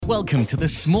Welcome to the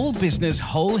Small Business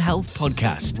Whole Health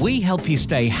Podcast. We help you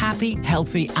stay happy,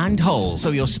 healthy, and whole so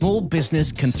your small business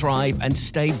can thrive and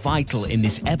stay vital in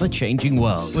this ever-changing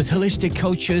world. With holistic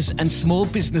coaches and small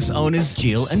business owners,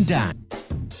 Jill and Dan.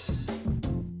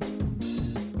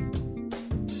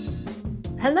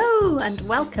 Hello and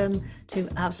welcome to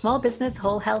our Small Business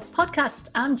Whole Health Podcast.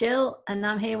 I'm Jill and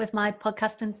I'm here with my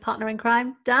podcast and partner in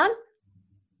crime, Dan.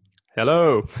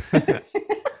 Hello,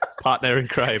 partner in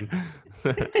crime.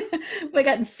 We're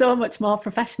getting so much more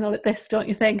professional at this, don't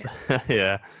you think?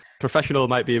 Yeah, professional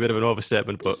might be a bit of an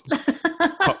overstatement, but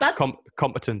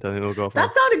competent, I think we'll go for.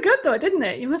 That sounded good though, didn't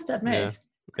it? You must admit.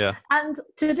 Yeah. And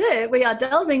today we are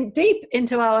delving deep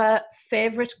into our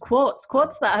favourite quotes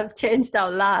that have changed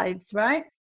our lives, right?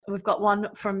 We've got one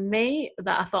from me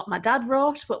that I thought my dad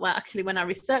wrote, but when I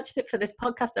researched it for this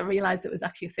podcast, I realised it was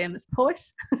actually a famous poet.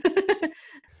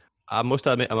 I must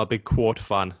admit, I'm a big quote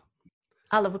fan.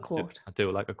 I love a quote. I do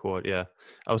like a quote, yeah.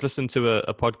 I was listening to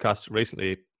a podcast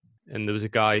recently, and there was a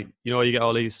guy, you get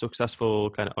all these successful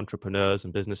kind of entrepreneurs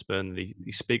and businessmen, they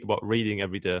speak about reading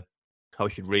every day, how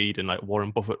you should read, and like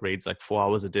Warren Buffett reads like 4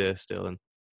 hours a day still, and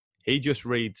he just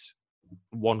reads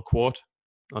one quote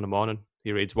on a morning.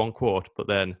 He reads one quote, but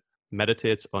then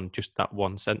meditates on just that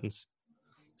one sentence.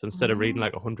 So instead of reading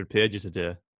like 100 pages a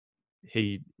day,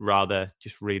 he'd rather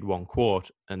just read one quote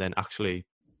and then actually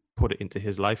put it into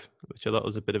his life, which I thought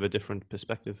was a bit of a different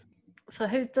perspective. So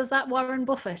who does that? Warren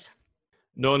Buffett?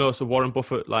 No. So Warren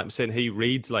Buffett, like I'm saying, he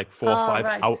reads like 4 or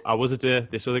 5 hours a day.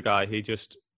 This other guy, he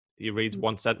reads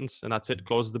one sentence and that's it,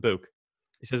 closes the book.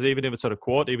 He says, even if it's not a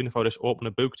quote, even if I just open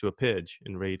a book to a page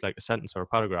and read like a sentence or a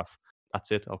paragraph,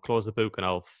 that's it. I'll close the book and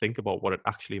I'll think about what it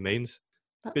actually means.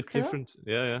 It's a bit different.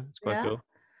 Yeah. It's quite cool.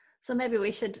 So maybe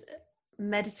we should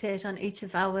meditate on each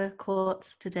of our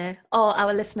quotes today. Or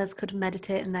our listeners could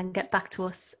meditate and then get back to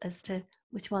us as to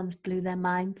which ones blew their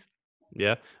minds.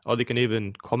 Yeah. Or they can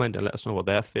even comment and let us know what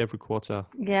their favourite quotes are.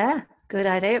 Yeah, good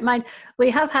idea.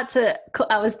 We have had to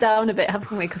cut ours down a bit,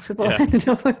 haven't we? Because we both ended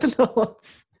up with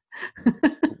loads.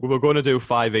 We were going to do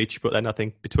 5 each, but then I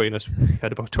think between us we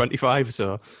had about 25.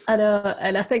 So I know,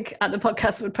 and I think the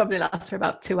podcast would probably last for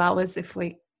about 2 hours if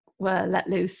we were let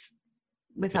loose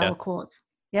with our quotes.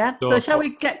 Yeah. So shall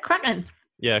we get cracking?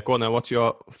 Yeah, go on then. What's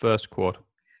your first quote?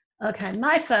 Okay,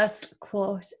 my first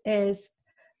quote is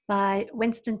by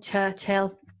Winston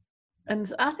Churchill, and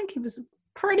I think he was a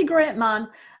pretty great man.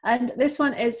 And this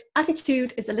one is: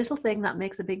 attitude is a little thing that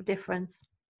makes a big difference.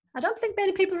 I don't think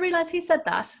many people realise he said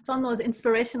that. It's on those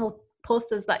inspirational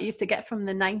posters that you used to get from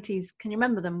the 90s. Can you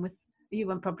remember them? You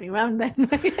weren't probably around then.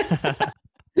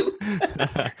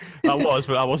 I was,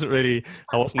 but I wasn't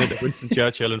into Winston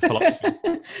Churchill and philosophy.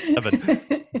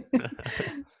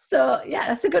 So yeah,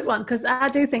 that's a good one, because I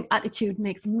do think attitude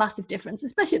makes a massive difference,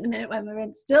 especially at the minute when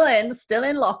we're still in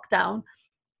lockdown.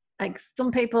 Like,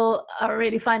 some people are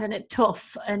really finding it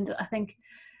tough, and I think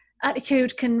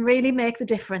attitude can really make the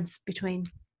difference between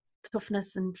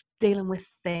toughness and dealing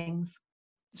with things.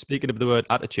 Speaking of the word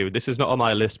attitude, this is not on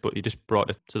my list, but you just brought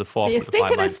it to the forefront.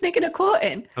 Are you sneaking a quote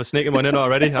in? I'm sneaking one in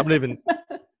already. I haven't even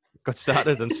got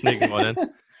started and sneaking one in.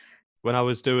 When I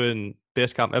was doing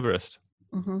Base Camp Everest,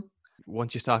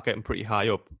 once you start getting pretty high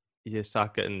up, you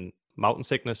start getting mountain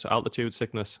sickness, altitude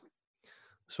sickness.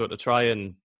 So to try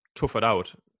and tough it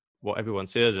out, what everyone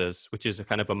says is, which is a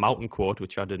kind of a mountain quote,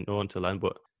 which I didn't know until then,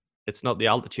 but it's not the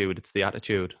altitude, it's the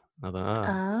attitude. I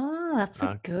thought, that's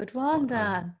a good one,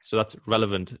 Dan. So that's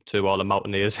relevant to all the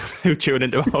mountaineers who tune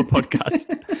into our podcast.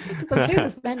 I'm sure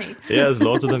there's many. Yeah, there's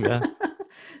loads of them, yeah.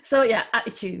 So yeah,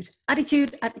 attitude.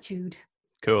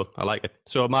 Cool, I like it.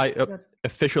 So my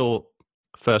official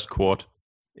first quote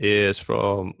is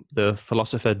from the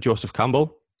philosopher Joesph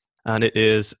Campbell, and it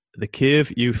is: "The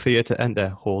cave you fear to enter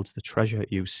holds the treasure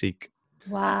you seek."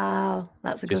 Wow,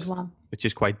 that's a good one. Which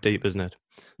is quite deep, isn't it?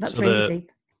 That's really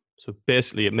deep. So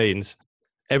basically it means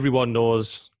everyone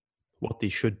knows what they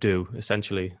should do,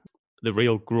 essentially. The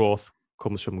real growth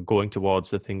comes from going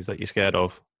towards the things that you're scared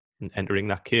of and entering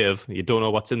that cave. You don't know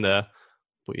what's in there,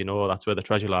 but you know that's where the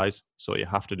treasure lies. So you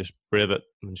have to just brave it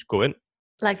and just go in.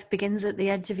 Life begins at the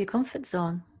edge of your comfort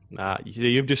zone.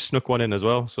 You've just snuck one in as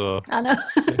well. So I know.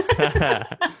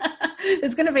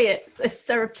 There's going to be a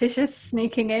surreptitious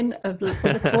sneaking in of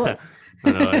the quotes.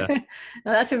 I know, yeah.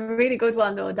 No, that's a really good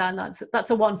one though, Dan.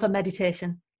 That's a one for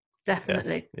meditation.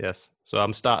 Definitely. Yes. So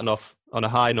I'm starting off on a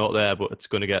high note there, but it's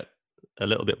going to get a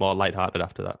little bit more lighthearted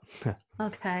after that.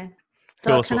 Okay.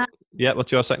 So cool.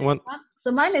 What's your second one?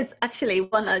 So mine is actually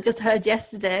one I just heard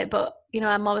yesterday, but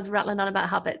I'm always rattling on about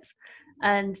habits.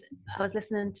 And I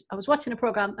was watching a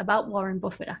program about Warren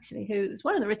Buffett, actually, who's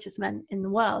one of the richest men in the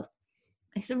world.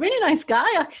 He's a really nice guy,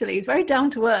 actually. He's very down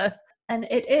to earth. And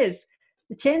it is,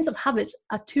 the chains of habit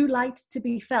are too light to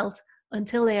be felt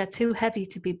until they are too heavy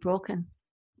to be broken.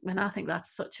 And I think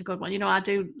that's such a good one. You know, I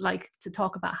do like to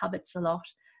talk about habits a lot.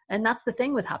 And that's the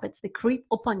thing with habits. They creep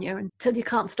up on you until you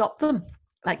can't stop them,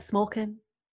 like smoking,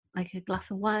 like a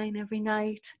glass of wine every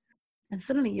night. And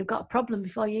suddenly you've got a problem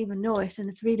before you even know it. And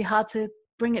it's really hard to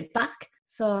bring it back.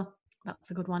 So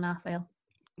that's a good one, I feel.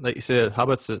 Like you said,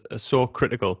 habits are so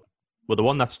critical. Well, the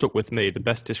one that stuck with me, the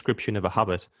best description of a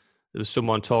habit, there was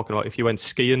someone talking about if you went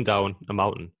skiing down a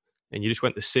mountain and you just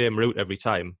went the same route every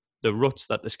time, the ruts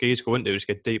that the skis go into just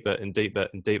get deeper and deeper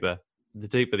and deeper. The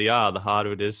deeper they are, the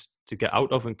harder it is to get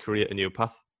out of and create a new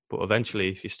path. But eventually,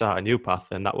 if you start a new path,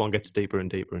 then that one gets deeper and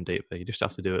deeper and deeper. You just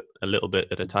have to do it a little bit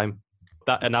at a time.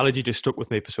 That analogy just stuck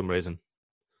with me for some reason.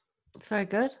 It's very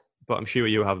good. But I'm sure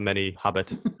you have many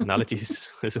habit analogies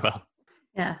as well.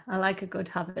 Yeah, I like a good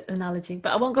habit analogy.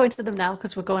 But I won't go into them now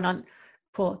because we're going on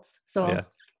quotes. So Yeah.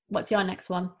 What's your next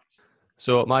one?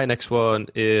 So my next one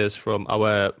is from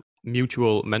our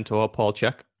mutual mentor, Paul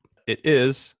Check. It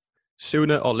is,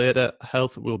 sooner or later,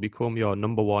 health will become your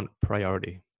number one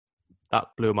priority. That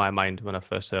blew my mind when I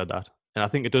first heard that. And I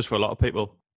think it does for a lot of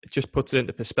people. It just puts it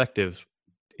into perspective.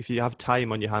 If you have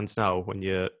time on your hands now,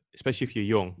 especially if you're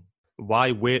young,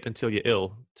 why wait until you're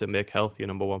ill to make health your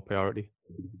number one priority?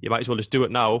 You might as well just do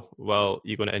it now while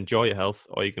you're going to enjoy your health,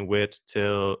 or you can wait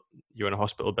till you're in a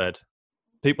hospital bed.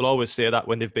 People always say that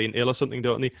when they've been ill or something,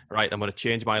 don't they? Right, I'm going to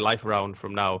change my life around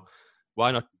from now.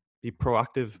 Why not be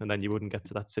proactive, and then you wouldn't get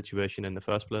to that situation in the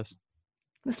first place?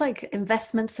 It's like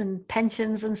investments and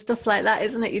pensions and stuff like that,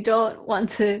 isn't it? You don't want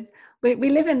to, we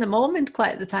live in the moment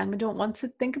quite at the time. We don't want to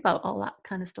think about all that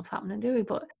kind of stuff happening, do we?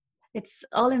 But it's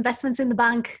all investments in the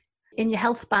bank, in your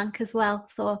health bank as well.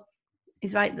 So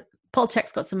he's right. Paul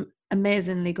Check's got some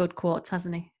amazingly good quotes,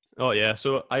 hasn't he? Oh yeah.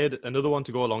 So I had another one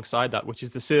to go alongside that, which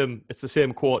is the same. It's the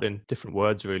same quote in different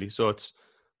words, really. So it's,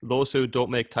 those who don't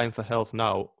make time for health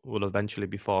now will eventually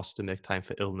be forced to make time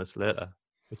for illness later,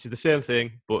 which is the same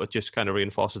thing, but it just kind of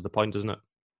reinforces the point, doesn't it?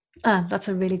 That's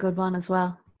a really good one as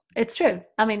well. It's true.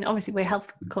 I mean, obviously we're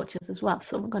health coaches as well,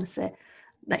 so I'm going to say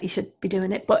that you should be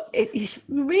doing it, but you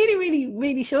really, really,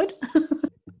 really should.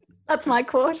 That's my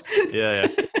quote. Yeah.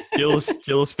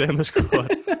 Jill's famous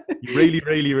quote. You really,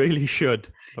 really, really should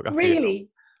look after your health.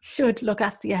 Should look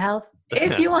after your health.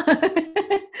 If you want,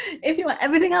 if you want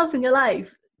everything else in your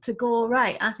life to go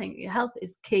right, I think your health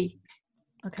is key.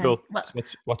 Okay. Cool. Well, So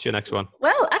what's your next one?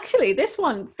 Well, actually, this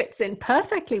one fits in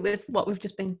perfectly with what we've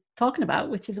just been talking about,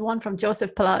 which is one from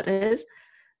Joesph Pilates,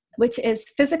 which is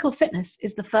physical fitness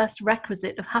is the first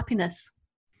requisite of happiness.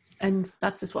 And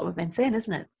that's just what we've been saying,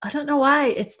 isn't it? I don't know why.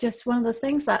 It's just one of those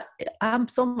things that I'm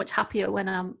so much happier when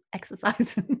I'm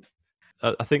exercising.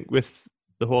 I think with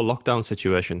the whole lockdown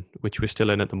situation, which we're still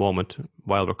in at the moment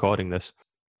while recording this,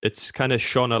 it's kind of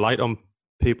shone a light on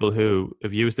people who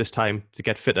have used this time to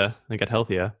get fitter and get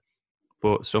healthier.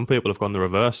 But some people have gone the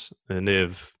reverse and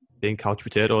they've been couch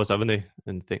potatoes, haven't they?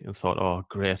 And thought, oh,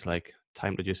 great, like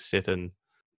time to just sit and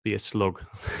be a slug.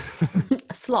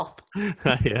 A sloth.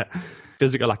 Yeah.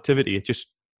 Physical activity, it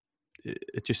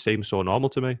just seems so normal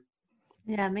to me.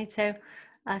 Yeah, me too.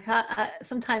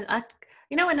 Sometimes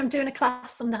when I'm doing a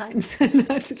class sometimes,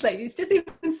 it's just like, it's just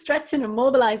even stretching and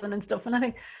mobilizing and stuff. And I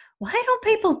think, why don't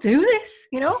people do this?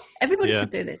 Everybody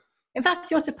should do this. In fact,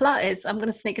 Joesph Pilates, I'm going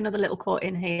to sneak another little quote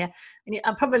in here, and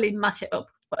I'll probably mash it up.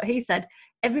 But he said,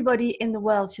 everybody in the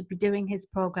world should be doing his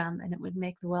program and it would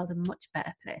make the world a much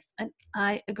better place. And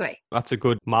I agree. That's a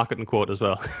good marketing quote as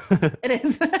well. It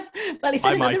is. Well, he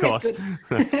said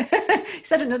he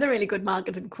said another really good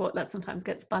marketing quote that sometimes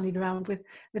gets bandied around with.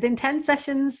 Within 10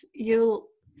 sessions, you'll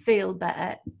feel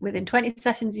better. Within 20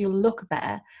 sessions, you'll look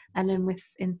better. And then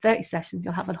within 30 sessions,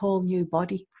 you'll have a whole new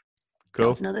body. Cool. That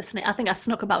was another snake. I think I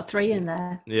snuck about 3 in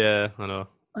there. Yeah, I know.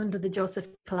 Under the Joesph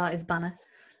Pilates banner.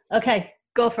 Okay,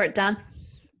 go for it, Dan.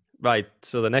 Right.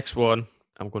 So the next one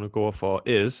I'm going to go for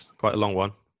is quite a long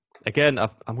one. Again,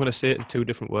 I'm going to say it in two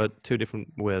different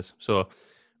ways. So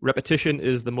repetition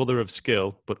is the mother of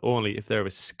skill, but only if there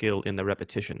is skill in the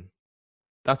repetition.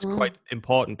 That's quite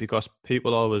important because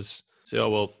people always say, oh,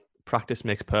 well, practice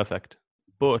makes perfect.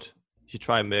 But you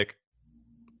try and make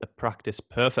the practice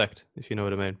perfect, if you know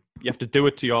what I mean. You have to do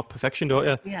it to your perfection, don't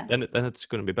you? Yeah. Then it's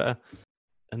going to be better.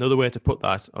 Another way to put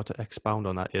that, or to expound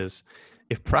on that, is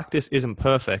if practice isn't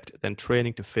perfect, then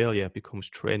training to failure becomes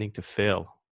training to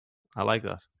fail. I like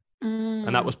that.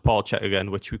 And that was Paul Check again,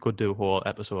 which we could do a whole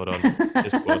episode on.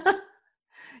 His quote.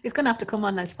 He's going to have to come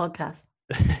on this podcast.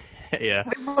 Yeah.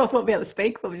 We both won't be able to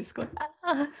speak, but we're just going,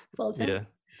 Paul Check.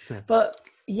 Yeah. But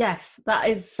yes, that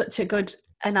is such a good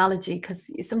analogy, because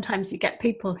sometimes you get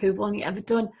people who've only ever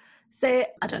done, say,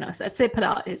 I don't know, say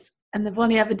Pilates, and they've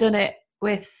only ever done it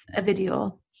with a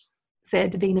video, say a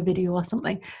Davina video or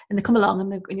something, and they come along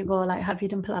and you go like, have you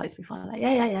done Pilates before? Like,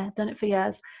 yeah, I've done it for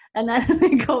years. And then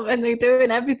they come and they're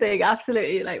doing everything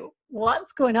absolutely like,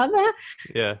 what's going on there?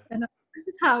 Yeah. And this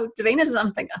is how Davina does it.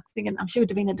 I'm thinking, I'm sure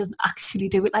Davina doesn't actually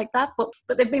do it like that, but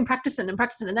they've been practicing, and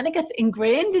then it gets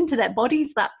ingrained into their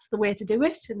bodies. That's the way to do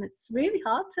it. And it's really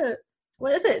hard to,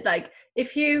 what is it? Like,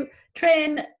 if you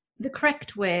train the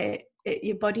correct way,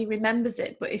 your body remembers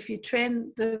it. But if you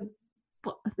train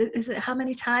is it how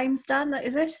many times, Dan? That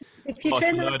is it? If you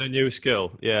train to learn a new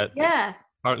skill, yeah.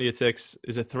 Apparently it takes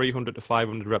 300 to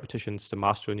 500 repetitions to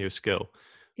master a new skill.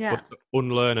 Yeah. But to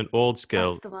unlearn an old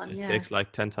skill, that's the one, it takes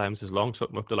like 10 times as long, so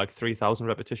up to like 3,000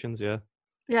 repetitions. Yeah.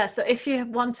 Yeah. So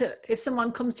if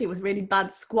someone comes to you with really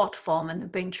bad squat form and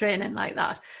they've been training like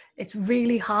that, it's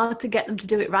really hard to get them to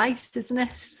do it right, isn't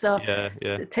it? So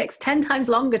it takes 10 times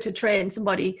longer to train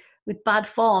somebody with bad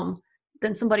form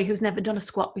than somebody who's never done a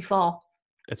squat before.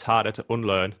 It's harder to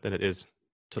unlearn than it is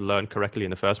to learn correctly in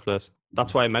the first place.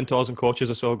 That's why mentors and coaches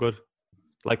are so good.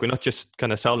 Like, we're not just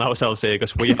kind of selling ourselves here,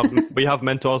 because we have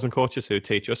mentors and coaches who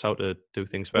teach us how to do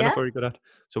things we're not very good at.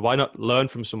 So why not learn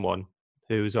from someone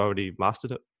who's already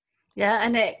mastered it? Yeah,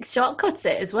 and it shortcuts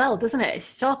it as well, doesn't it? It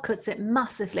shortcuts it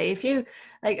massively. If you,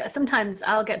 like, sometimes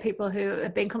I'll get people who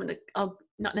have been coming to,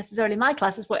 not necessarily my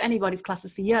classes, but anybody's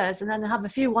classes for years, and then they have a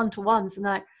few one-to-ones, and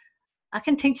they're like, I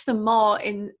can teach them more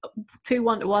in 2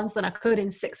 one-to-ones than I could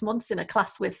in 6 months in a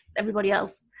class with everybody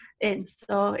else in.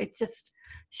 So it just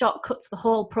shortcuts the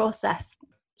whole process.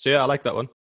 So yeah, I like that one.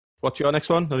 What's your next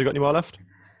one? Have you got any more left?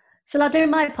 Shall I do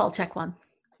my Paul Check one?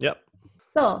 Yep.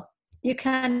 So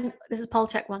this is Paul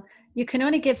Check one. You can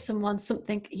only give someone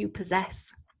something you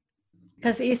possess.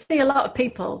 Because you see a lot of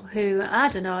people who, I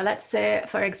don't know, let's say,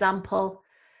 for example,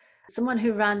 someone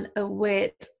who ran a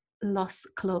weight loss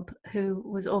club who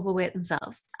was overweight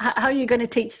themselves. How are you going to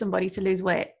teach somebody to lose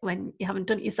weight when you haven't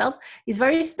done it yourself? He's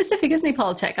very specific, isn't he,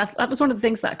 Paul Check? That was one of the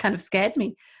things that kind of scared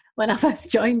me when I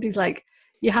first joined. He's like,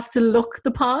 you have to look the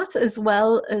part as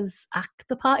well as act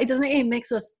the part. He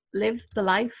makes us live the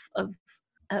life of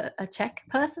a Check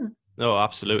person. No,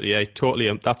 absolutely. Yeah,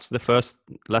 totally. That's the first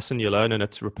lesson you learn, and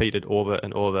it's repeated over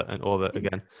and over and over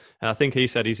again. And I think he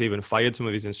said he's even fired some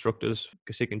of his instructors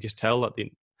because he can just tell that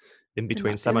in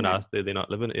between seminars they're not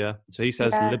living it. Yeah. So he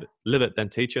says, live it, then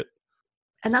teach it.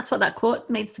 And that's what that quote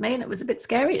means to me. And it was a bit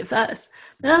scary at first.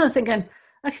 But then I was thinking,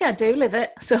 actually, I do live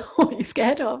it. So what are you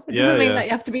scared of? It doesn't mean that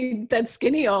you have to be dead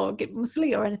skinny or get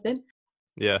muscly or anything.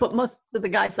 Yeah. But most of the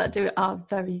guys that do it are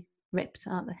very ripped,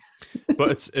 aren't they?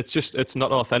 But it's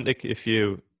not authentic if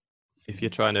you're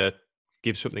trying to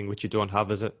give something which you don't have,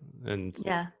 is it? And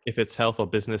if it's health or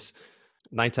business,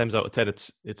 9 times out of 10,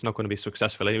 it's not going to be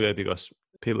successful anyway, because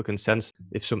people can sense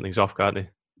if something's off, can't they?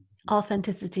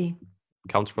 Authenticity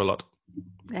counts for a lot.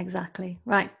 Exactly.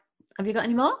 Right. Have you got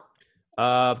any more?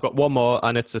 I've got one more,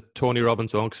 and it's a Tony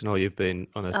Robbins one, because I know you've been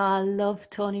on a I love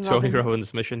Tony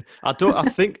Robbins mission. I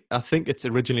think it's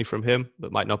originally from him,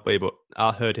 but might not be, but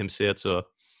I heard him say it. So,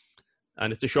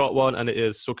 and it's a short one, and it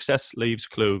is success leaves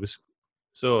clues.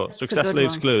 So That's success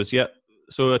leaves clues. Yeah.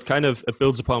 So it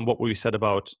builds upon what we said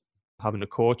about having a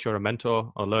coach or a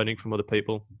mentor or learning from other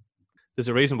people. There's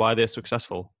a reason why they're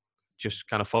successful. Just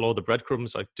kind of follow the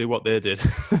breadcrumbs, like do what they did.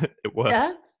 It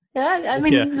works. Yeah. I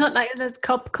mean, it's not like let's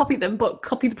copy them, but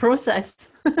copy the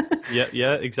process.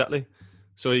 Yeah, exactly.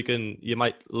 So you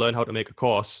might learn how to make a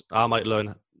course. I might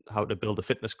learn how to build a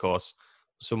fitness course.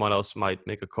 Someone else might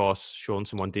make a course showing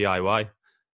someone DIY.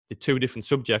 They're 2 different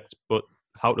subjects, but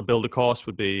how to build a course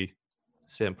would be the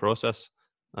same process.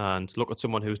 And look at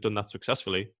someone who's done that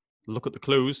successfully. Look at the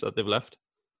clues that they've left.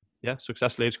 Yeah,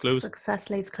 success leaves clues.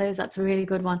 Success leaves clues. That's a really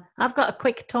good one. I've got a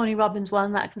quick Tony Robbins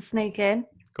one that I can sneak in.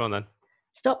 Go on then.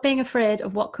 Stop being afraid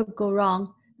of what could go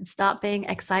wrong and start being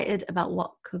excited about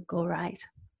what could go right.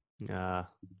 Yeah.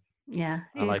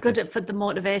 He's good for the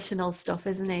motivational stuff,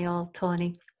 isn't he, old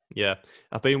Tony? Yeah.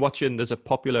 I've been watching, there's a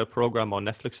popular program on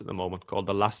Netflix at the moment called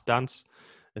The Last Dance.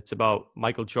 It's about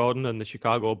Michael Jordan and the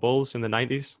Chicago Bulls in the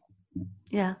 90s.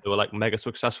 Yeah. They were like mega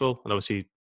successful. And obviously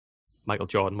Michael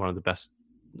Jordan, one of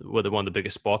the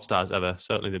biggest sports stars ever,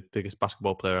 certainly the biggest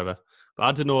basketball player ever. But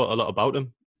I didn't know a lot about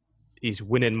him. His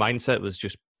winning mindset was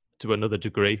just to another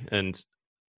degree. And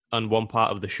on one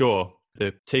part of the show,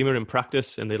 the team are in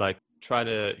practice and they like trying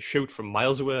to shoot from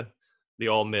miles away. They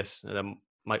all miss. And then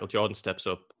Michael Jordan steps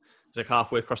up. He's like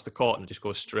halfway across the court and just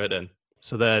goes straight in.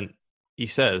 So then he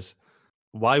says,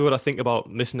 why would I think about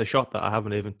missing a shot that I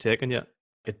haven't even taken yet?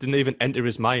 It didn't even enter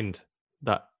his mind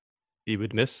that he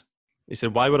would miss. He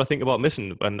said, why would I think about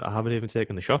missing when I haven't even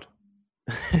taken the shot?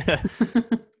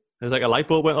 There's like a light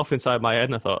bulb went off inside my head,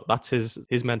 and I thought, that's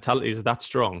his mentality is that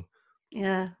strong.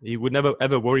 Yeah. He would never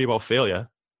ever worry about failure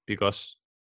because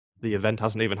the event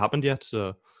hasn't even happened yet.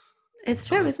 So It's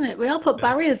true, isn't it? We all put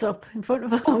barriers up in front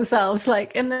of ourselves,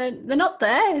 like, and they're not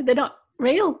there. They're not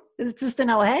real. It's just in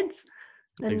our heads.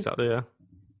 And exactly, yeah.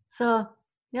 so,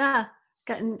 yeah,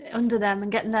 getting under them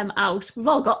and getting them out. We've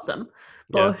all got them,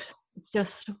 but it's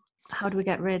just, how do we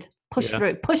get rid? Push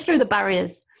through the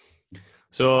barriers.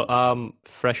 So,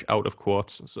 fresh out of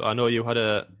quotes. So I know you had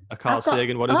a Carl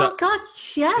Sagan. What is that? Oh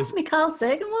gosh, yes, me Carl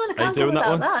Sagan one. I can't do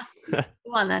without that.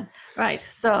 Go on then. Right.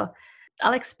 So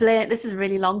I'll explain. This is a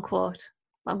really long quote.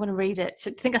 I'm going to read it. Do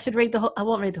you think I should read the whole? I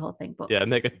won't read the whole thing, but yeah,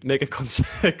 make it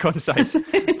concise.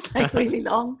 It's like really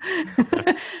long.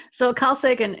 So Carl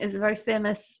Sagan is a very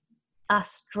famous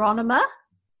astronomer,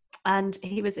 and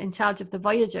he was in charge of the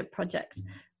Voyager project.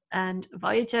 And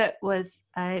Voyager was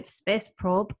a space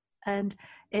probe, and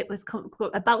it was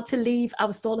about to leave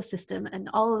our solar system, and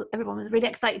everyone was really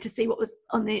excited to see what was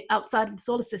on the outside of the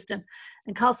solar system.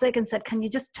 And Carl Sagan said, can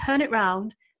you just turn it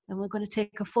round, and we're going to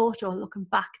take a photo looking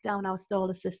back down our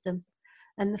solar system.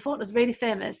 And the photo is really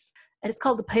famous, and it's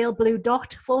called the pale blue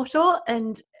dot photo,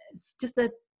 and it's just a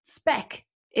speck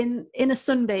in a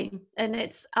sunbeam, and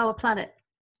it's our planet.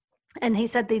 And he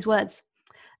said these words,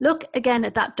 look again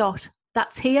at that dot.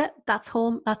 That's here, that's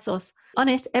home, that's us. On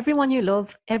it, everyone you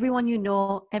love, everyone you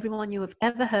know, everyone you have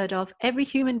ever heard of, every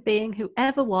human being who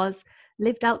ever was,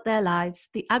 lived out their lives,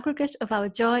 the aggregate of our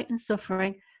joy and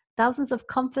suffering, thousands of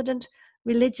confident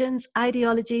religions,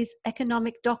 ideologies,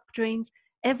 economic doctrines,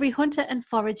 every hunter and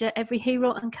forager, every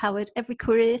hero and coward, every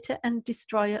creator and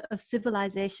destroyer of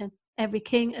civilization, every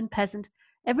king and peasant,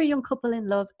 every young couple in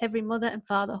love, every mother and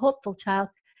father, hopeful child,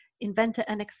 inventor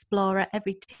and explorer,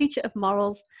 every teacher of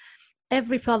morals,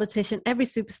 every politician, every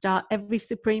superstar, every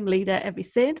supreme leader, every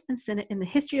saint and sinner in the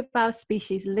history of our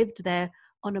species lived there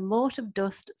on a mote of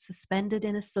dust suspended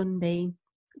in a sunbeam.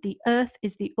 The earth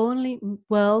is the only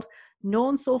world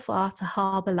known so far to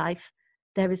harbour life.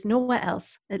 There is nowhere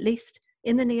else, at least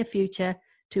in the near future,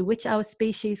 to which our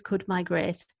species could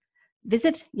migrate.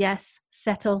 Visit, yes.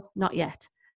 Settle, not yet.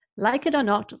 Like it or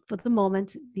not, for the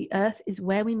moment, the earth is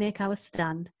where we make our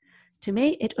stand. To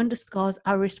me, it underscores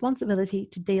our responsibility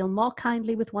to deal more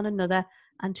kindly with one another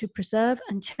and to preserve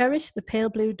and cherish the pale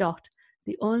blue dot,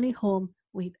 the only home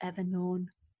we've ever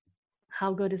known.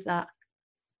 How good is that?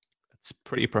 It's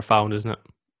pretty profound, isn't it?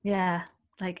 Yeah,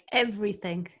 like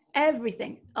everything,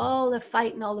 all the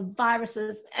fighting, all the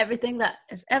viruses, everything that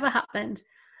has ever happened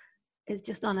is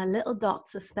just on a little dot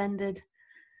suspended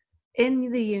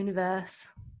in the universe,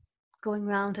 going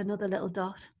round another little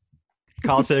dot.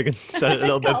 Carl Sagan said it a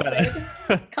little bit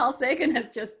better. Carl Sagan has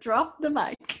just dropped the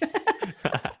mic.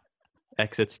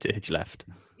 Exit stage left.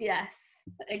 Yes,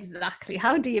 exactly.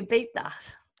 How do you beat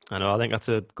that? I know, I think that's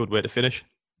a good way to finish.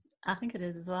 I think it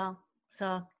is as well.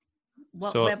 So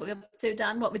where we're up to,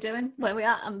 Dan? What we're doing? Where we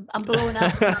are? I'm blowing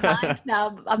out of my mind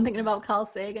now. I'm thinking about Carl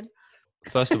Sagan.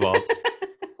 First of all,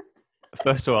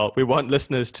 we want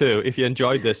listeners to, if you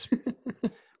enjoyed this,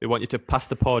 we want you to pass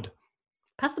the pod.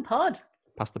 Pass the pod.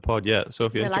 Pass the pod, yeah. So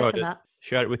if you enjoyed it,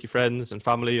 share it with your friends and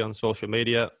family on social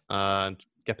media and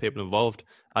get people involved.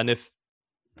 And if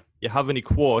you have any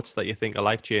quotes that you think are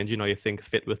life-changing or you think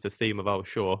fit with the theme of our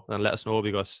show, then let us know,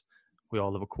 because we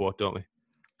all love a quote, don't we?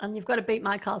 And you've got to beat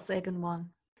my Carl Sagan one.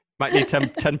 Might need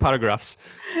 10 paragraphs.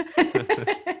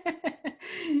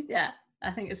 Yeah,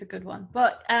 I think it's a good one.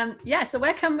 But so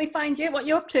where can we find you? What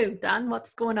you're up to, Dan?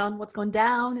 What's going on? What's going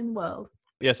down in the world?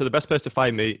 Yeah, so the best place to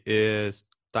find me is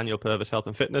Daniel Purvis Health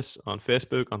and Fitness on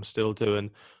Facebook. I'm still doing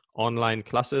online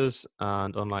classes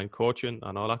and online coaching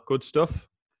and all that good stuff.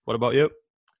 What about you?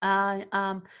 I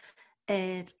am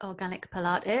at Organic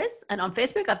Pilates, and on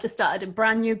Facebook I've just started a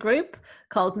brand new group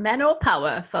called Men or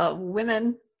Power for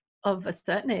women of a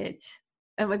certain age,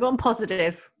 and we're going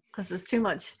positive because there's too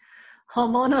much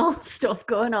hormonal stuff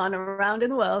going on around in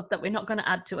the world that we're not going to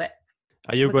add to it.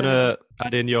 Are you going to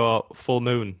add in your full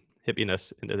moon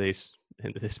hippiness into this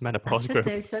menopause group? I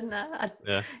should do, shouldn't I?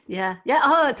 Yeah.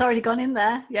 Oh, it's already gone in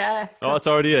there. Yeah. Oh, it's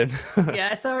already in.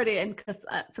 Yeah, it's already in, because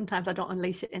sometimes I don't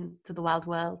unleash it into the wild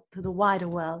world, to the wider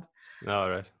world.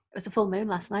 All right. It was a full moon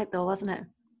last night, though, wasn't it?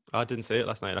 I didn't see it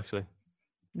last night, actually.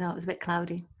 No, it was a bit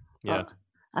cloudy. Yeah.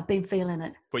 I've been feeling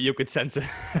it. But you could sense it.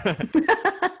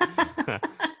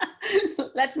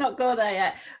 Let's not go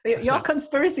there yet. Your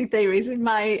conspiracy theories in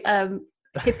my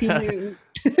hippie moon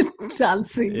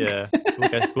dancing. Yeah,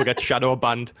 we'll get shadow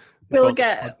banned.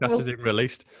 Podcast is even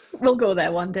released. We'll go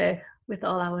there one day with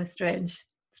all our strange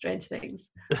things.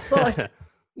 But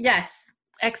yes,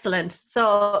 Excellent.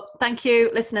 So thank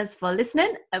you, listeners, for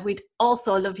listening. We'd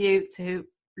also love you to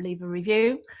leave a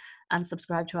review and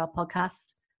subscribe to our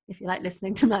podcast if you like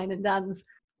listening to mine and Dan's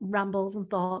rambles and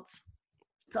thoughts.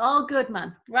 It's all good,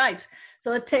 man. Right.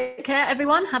 So take care,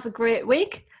 everyone. Have a great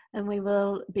week, and we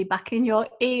will be back in your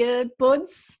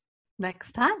earbuds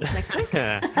next week.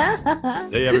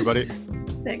 Hey, everybody.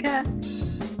 Take care.